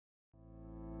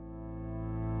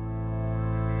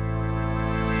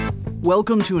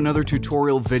Welcome to another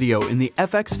tutorial video in the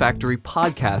FxFactory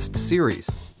podcast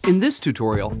series. In this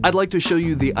tutorial, I'd like to show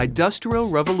you the Industrial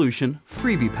Revolution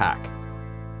Freebie Pack.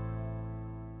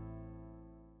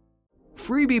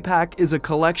 Freebie Pack is a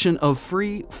collection of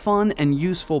free, fun, and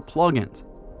useful plugins.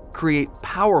 Create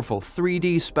powerful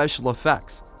 3D special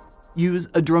effects. Use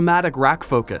a dramatic rack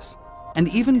focus, and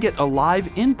even get a live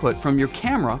input from your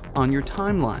camera on your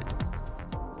timeline.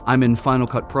 I'm in Final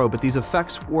Cut Pro, but these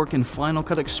effects work in Final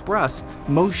Cut Express,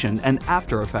 Motion, and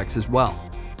After Effects as well.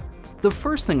 The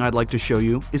first thing I'd like to show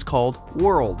you is called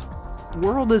World.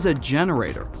 World is a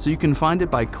generator, so you can find it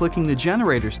by clicking the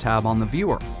Generators tab on the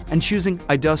viewer and choosing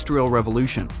Industrial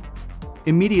Revolution.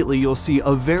 Immediately you'll see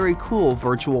a very cool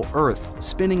virtual Earth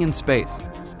spinning in space.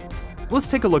 Let's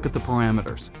take a look at the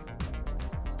parameters.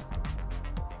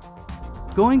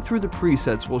 Going through the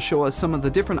presets will show us some of the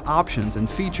different options and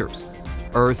features.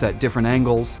 Earth at different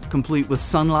angles, complete with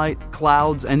sunlight,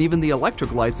 clouds, and even the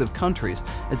electric lights of countries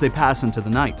as they pass into the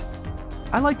night.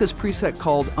 I like this preset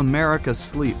called America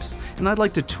Sleeps, and I'd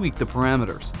like to tweak the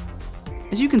parameters.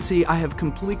 As you can see, I have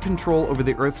complete control over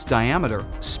the Earth's diameter,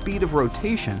 speed of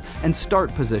rotation, and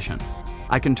start position.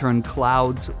 I can turn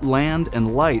clouds, land,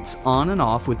 and lights on and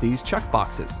off with these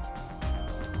checkboxes.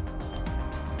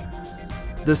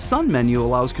 The Sun menu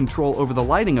allows control over the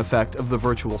lighting effect of the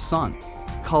virtual sun,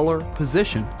 color,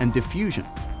 position, and diffusion.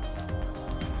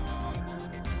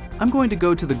 I'm going to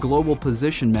go to the Global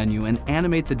Position menu and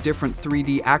animate the different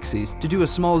 3D axes to do a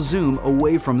small zoom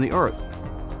away from the Earth.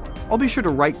 I'll be sure to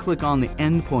right-click on the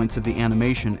endpoints of the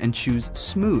animation and choose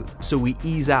Smooth so we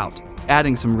ease out,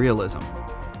 adding some realism.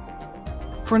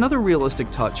 For another realistic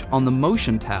touch, on the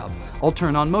Motion tab, I'll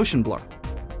turn on Motion Blur.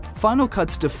 Final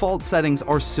Cut's default settings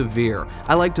are severe.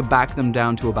 I like to back them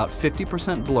down to about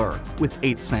 50% blur with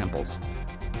 8 samples.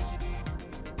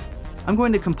 I'm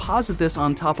going to composite this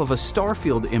on top of a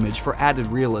starfield image for added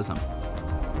realism.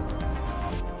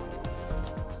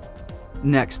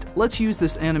 Next, let's use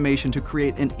this animation to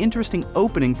create an interesting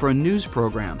opening for a news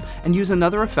program and use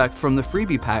another effect from the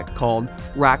freebie pack called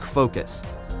Rack Focus.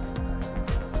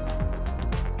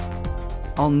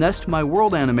 I'll nest my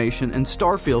world animation and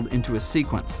starfield into a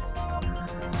sequence.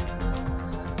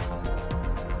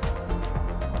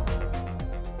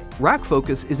 Rack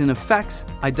Focus is in Effects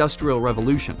Industrial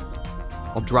Revolution.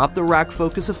 I'll drop the rack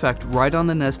focus effect right on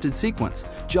the nested sequence,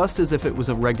 just as if it was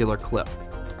a regular clip.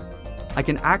 I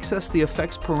can access the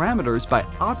effect's parameters by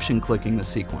option-clicking the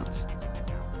sequence.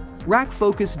 Rack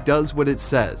Focus does what it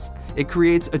says. It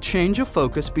creates a change of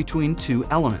focus between two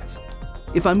elements.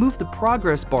 If I move the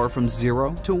progress bar from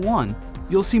 0 to 1,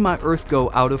 you'll see my Earth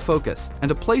go out of focus and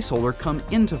a placeholder come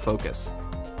into focus.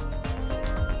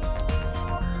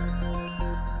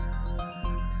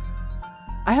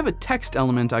 I have a text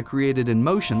element I created in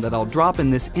Motion that I'll drop in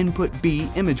this Input B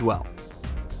image well.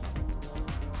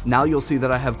 Now you'll see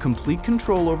that I have complete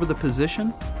control over the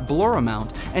position, blur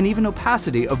amount, and even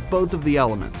opacity of both of the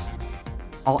elements.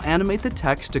 I'll animate the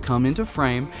text to come into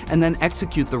frame and then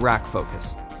execute the rack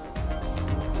focus.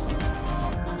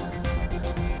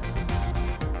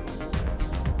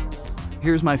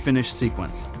 Here's my finished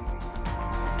sequence.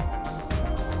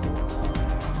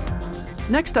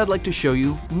 Next, I'd like to show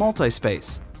you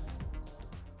MultiSpace.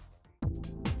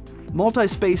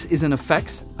 MultiSpace is in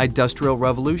Effects Industrial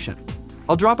Revolution.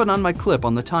 I'll drop it on my clip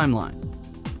on the timeline.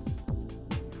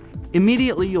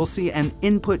 Immediately, you'll see an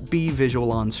Input B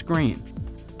visual on screen.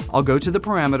 I'll go to the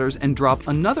parameters and drop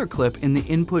another clip in the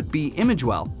Input B image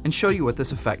well and show you what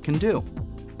this effect can do.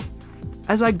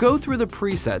 As I go through the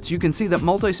presets, you can see that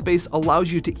MultiSpace allows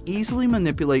you to easily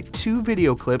manipulate 2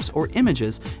 video clips or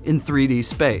images in 3D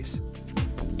space.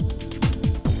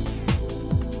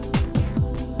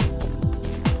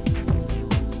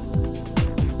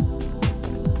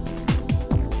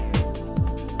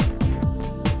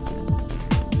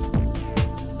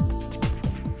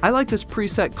 I like this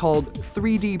preset called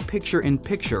 3D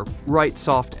Picture-in-Picture Right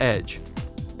Soft Edge.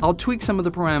 I'll tweak some of the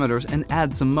parameters and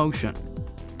add some motion.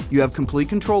 You have complete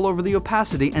control over the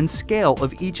opacity and scale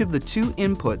of each of the 2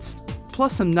 inputs,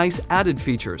 plus some nice added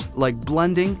features like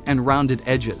blending and rounded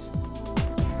edges.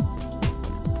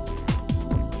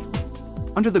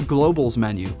 Under the Globals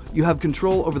menu, you have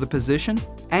control over the position,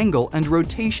 angle, and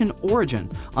rotation origin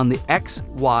on the X,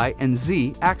 Y, and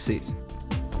Z axes.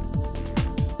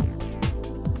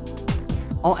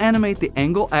 I'll animate the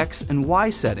angle X and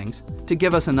Y settings to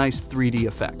give us a nice 3D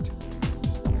effect.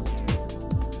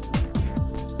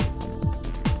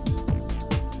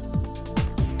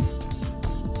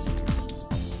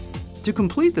 To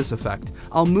complete this effect,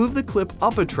 I'll move the clip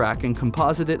up a track and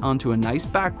composite it onto a nice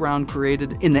background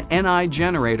created in the NI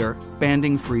generator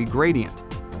banding-free gradient.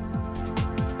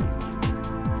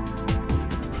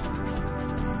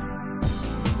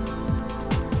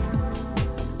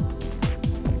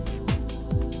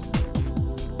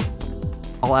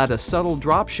 I'll add a subtle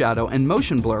drop shadow and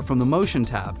motion blur from the Motion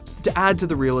tab to add to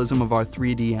the realism of our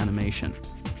 3D animation.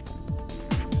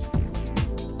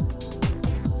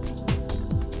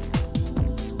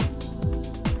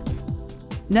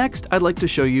 Next, I'd like to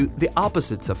show you the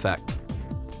opposites effect.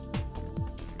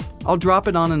 I'll drop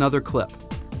it on another clip.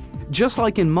 Just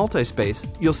like in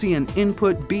MultiSpace, you'll see an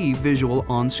input B visual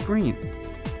on screen.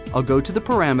 I'll go to the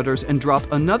parameters and drop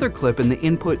another clip in the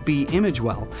input B image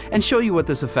well and show you what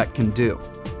this effect can do.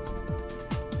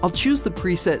 I'll choose the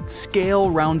preset Scale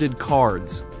Rounded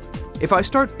Cards. If I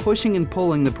start pushing and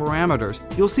pulling the parameters,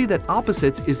 you'll see that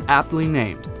opposites is aptly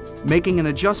named. Making an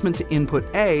adjustment to input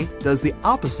A does the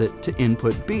opposite to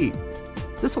input B.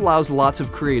 This allows lots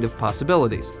of creative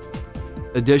possibilities.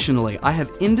 Additionally, I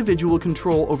have individual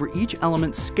control over each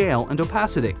element's scale and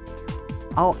opacity.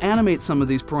 I'll animate some of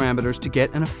these parameters to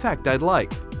get an effect I'd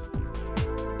like.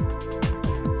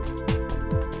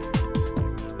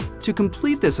 To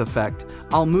complete this effect,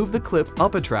 I'll move the clip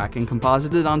up a track and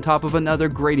composite it on top of another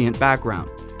gradient background.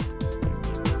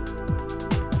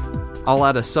 I'll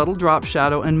add a subtle drop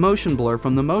shadow and motion blur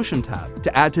from the Motion tab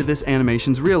to add to this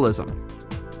animation's realism.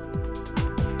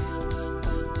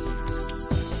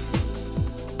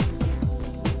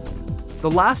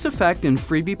 The last effect in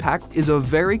Freebie Pack is a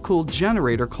very cool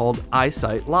generator called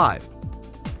iSightLive.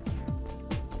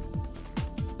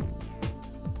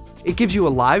 It gives you a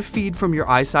live feed from your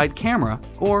iSight camera,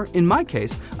 or in my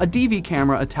case, a DV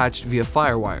camera attached via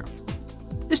FireWire.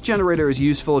 This generator is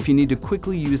useful if you need to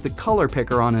quickly use the color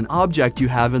picker on an object you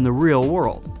have in the real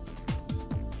world.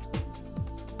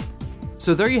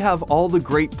 So there you have all the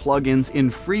great plugins in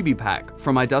Freebie Pack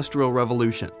from Industrial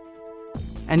Revolution.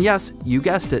 And yes, you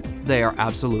guessed it, they are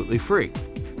absolutely free.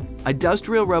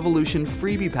 Industrial Revolution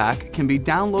Freebie Pack can be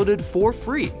downloaded for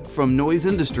free from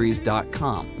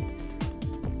noiseindustries.com.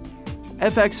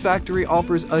 FxFactory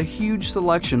offers a huge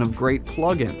selection of great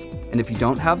plugins, and if you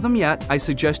don't have them yet, I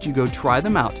suggest you go try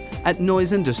them out at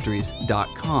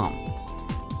noiseindustries.com.